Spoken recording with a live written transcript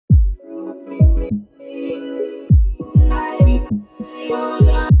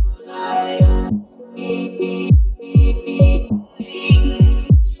Hey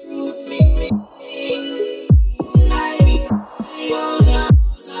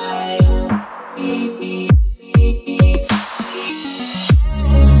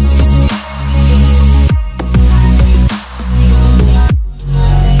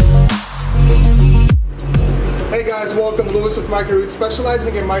guys, welcome. Louis with Microgreens,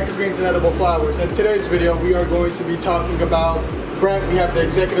 specializing in microgreens and edible flowers. In today's video, we are going to be talking about Brent. We have the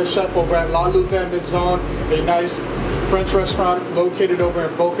executive chef over at La Loupe Maison, a nice French restaurant located over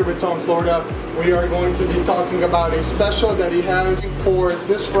in Boca Raton, Florida. We are going to be talking about a special that he has for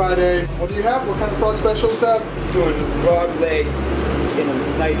this Friday. What do you have? What kind of frog special is that? Doing frog legs in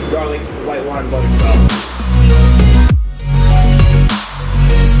a nice garlic white wine butter sauce.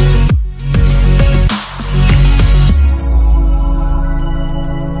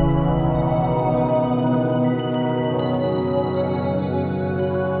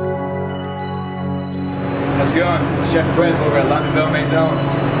 How's it going? Chef Brent over at La Loupe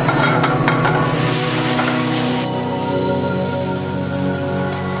Maison.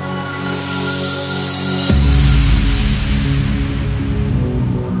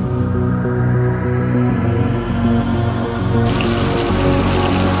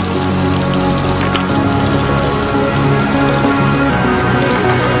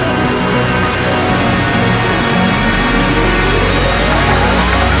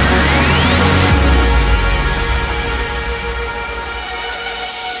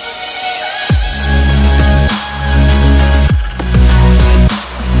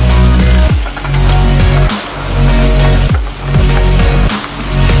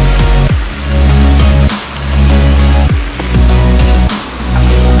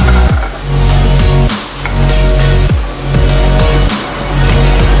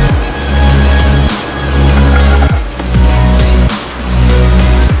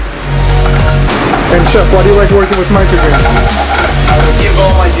 And Chef, why do you like working with Microgreens? I would give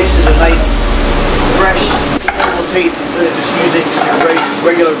all my dishes a nice, fresh, full taste instead of just using your very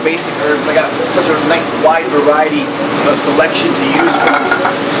regular basic herbs. I got such a nice wide variety of selection to use from.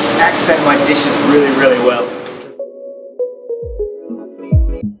 Just accent my dishes really, really well.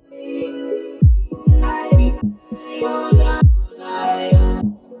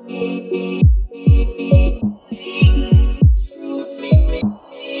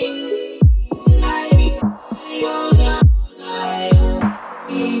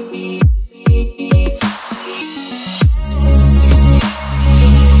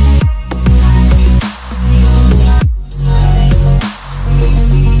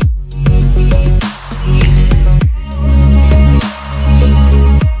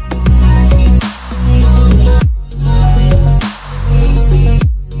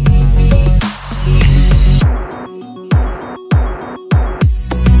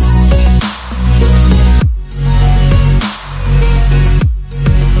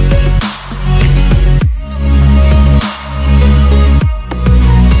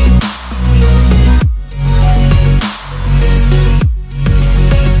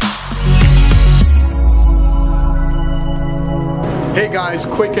 Hey guys,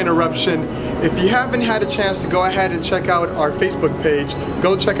 quick interruption. If you haven't had a chance to go ahead and check out our Facebook page,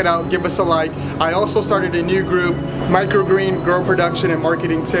 go check it out, give us a like. I also started a new group, Microgreen Grow Production and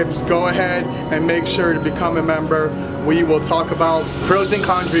Marketing Tips. Go ahead and make sure to become a member. We will talk about pros and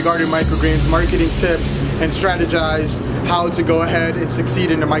cons regarding microgreens, marketing tips, and strategize how to go ahead and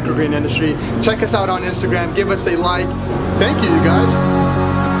succeed in the microgreen industry. Check us out on Instagram, give us a like. Thank you, you guys.